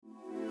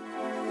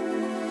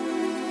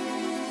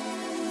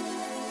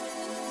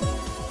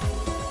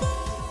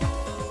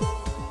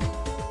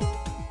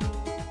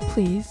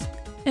Please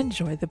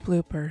enjoy the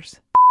bloopers.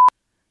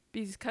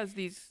 Bees cuz.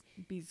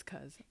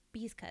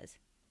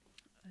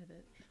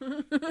 Edit.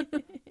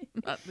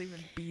 Not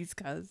leaving bees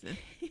cuz.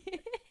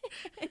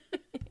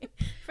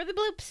 For the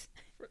bloops.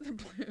 For the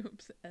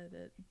bloops,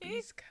 edit.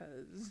 Bees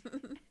cuz.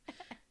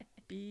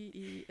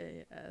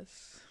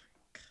 BEAS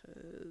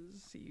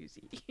cuz UZ.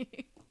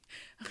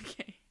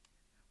 Okay.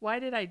 Why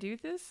did I do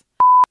this?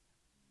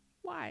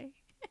 Why?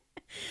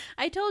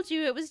 I told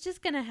you it was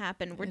just gonna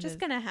happen. We're just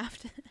gonna have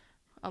to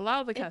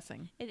allow the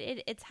cussing.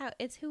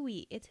 It's who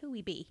we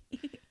be.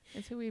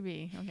 It's who we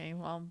be. Okay,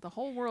 well, the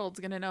whole world's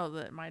gonna know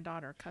that my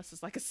daughter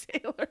cusses like a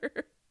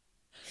sailor.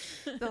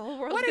 The whole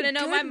world's gonna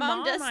know my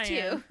mom does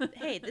too.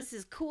 Hey, this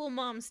is Cool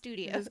Mom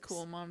Studios. This is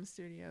Cool Mom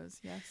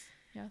Studios. Yes.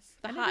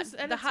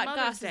 The hot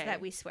gosses that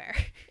we swear.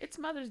 It's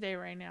Mother's Day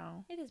right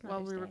now. It is Mother's Day.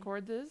 While we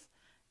record this,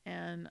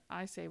 and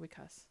I say we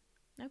cuss.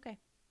 Okay.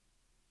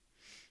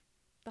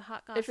 The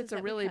hot gosses. If it's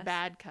a really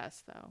bad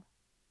cuss, though,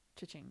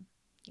 cha-ching.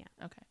 Yeah.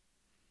 Okay.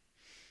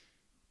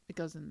 It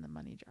goes in the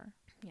money jar.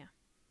 Yeah.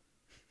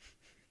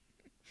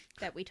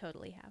 That we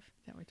totally have.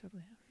 Yeah.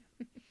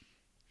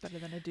 Better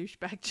than a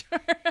douchebag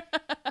jar.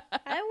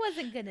 I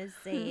wasn't gonna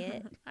say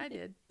it. I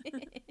did.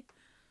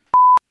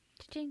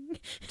 Cha-ching.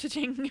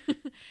 Cha-ching.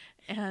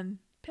 And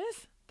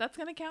piss. That's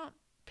gonna count.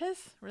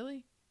 Piss.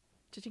 Really?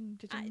 Cha-ching.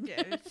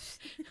 Cha-ching.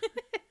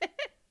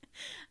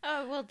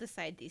 Oh, we'll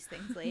decide these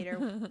things later.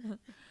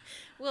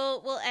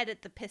 We'll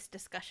edit the piss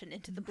discussion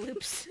into the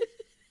bloops.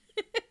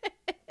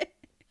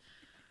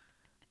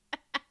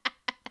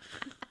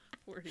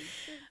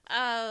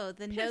 Oh,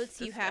 the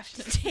notes you have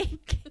to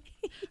take.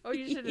 Oh,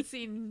 you should have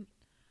seen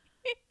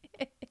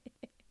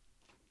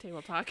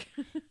Table Talk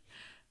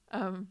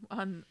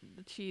on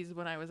the cheese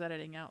when I was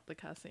editing out the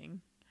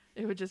cussing.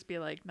 It would just be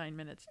like 9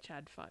 minutes.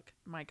 Chad fuck,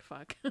 Mike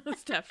fuck,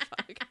 Steph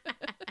fuck.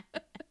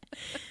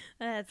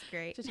 That's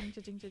great. Cha-ching,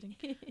 cha-ching, cha-ching.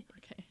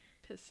 Okay,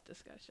 piss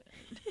discussion.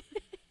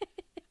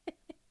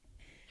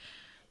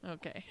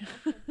 Okay.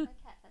 My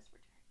cat has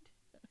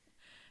returned.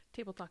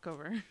 Table Talk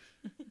over.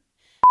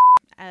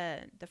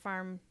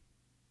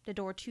 The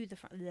door to the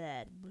farm.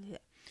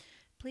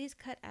 Please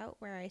cut out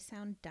where I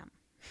sound dumb.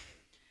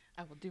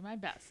 I will do my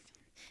best.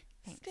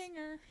 Thanks.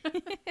 Stinger.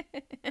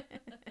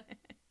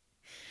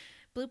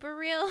 Blooper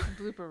reel.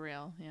 Blooper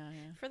reel. Yeah.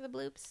 For the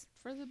bloops.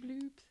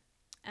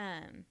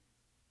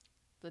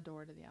 The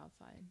door to the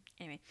outside.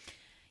 Anyway,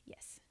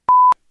 yes.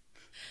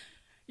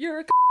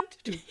 You're a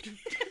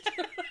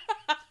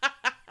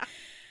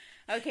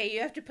Okay,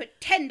 you have to put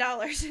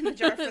 $10 in the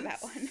jar for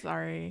that one.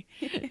 Sorry.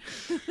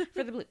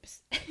 For the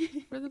bloops.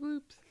 For the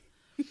bloops.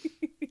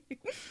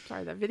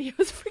 Sorry, that video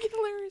is freaking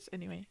hilarious.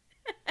 Anyway.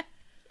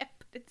 Yeah,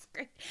 but it's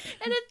great.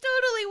 And it's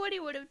totally what he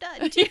would have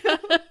done, too.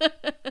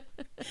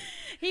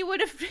 He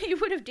would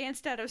have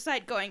danced out of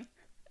sight going.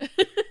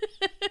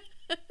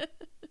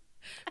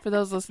 For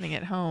those listening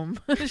at home,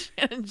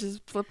 Shannon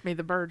just flipped me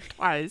the bird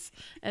twice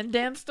and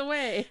danced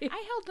away.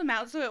 I held him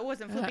out so it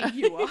wasn't flipping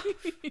you off.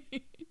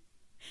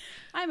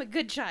 I'm a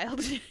good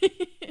child.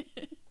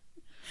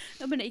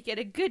 I'm going to get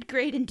a good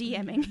grade in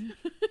DMing.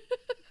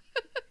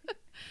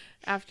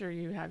 After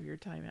you have your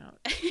timeout.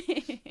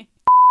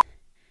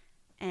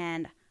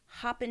 And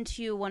hop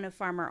into one of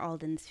Farmer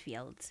Alden's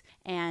fields.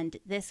 And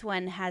this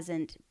one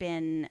hasn't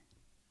been...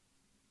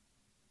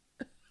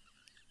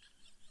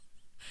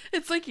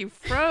 It's like you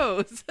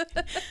froze.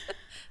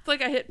 It's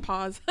like I hit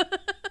pause.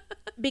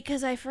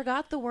 Because I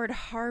forgot the word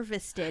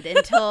harvested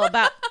until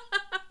about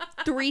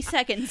 3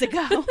 seconds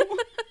ago.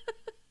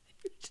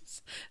 You're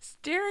just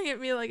staring at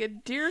me like a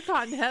deer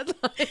caught in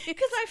headlights.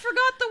 Because I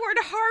forgot the word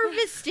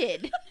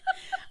harvested.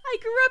 I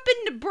grew up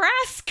in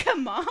Nebraska,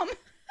 Mom.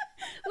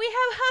 We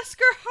have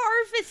Husker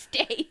Harvest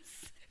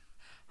Days.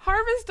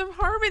 Harvest of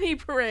Harmony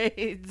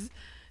parades.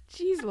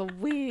 Jeez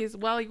Louise.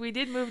 Well, we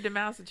did move to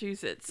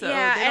Massachusetts, so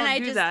yeah, they don't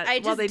and do that. I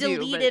just they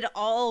deleted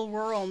all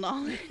rural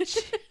knowledge.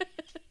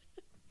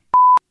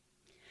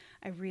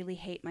 I really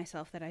hate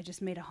myself that I just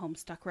made a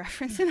Homestuck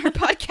reference in our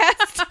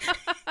podcast.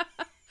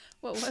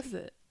 What was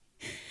it?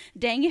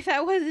 Dang if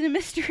that wasn't a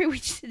mystery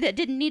that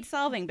didn't need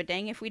solving, but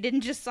dang if we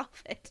didn't just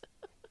solve it.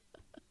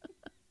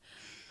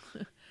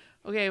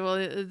 Okay,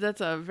 well,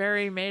 that's a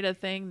very meta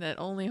thing that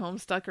only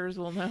Homestuckers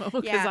will know,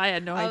 because I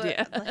had no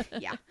idea.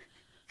 Yeah.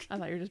 I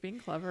thought you were just being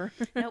clever.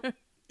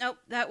 Nope,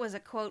 that was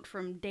a quote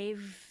from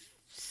Dave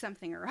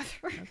something or other.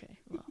 Okay,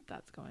 well,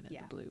 that's going in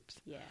the bloops.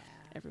 Yeah.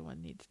 Everyone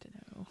needs to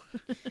know.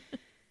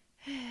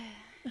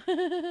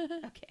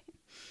 Okay.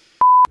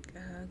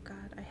 Oh,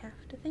 God, I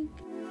have to think.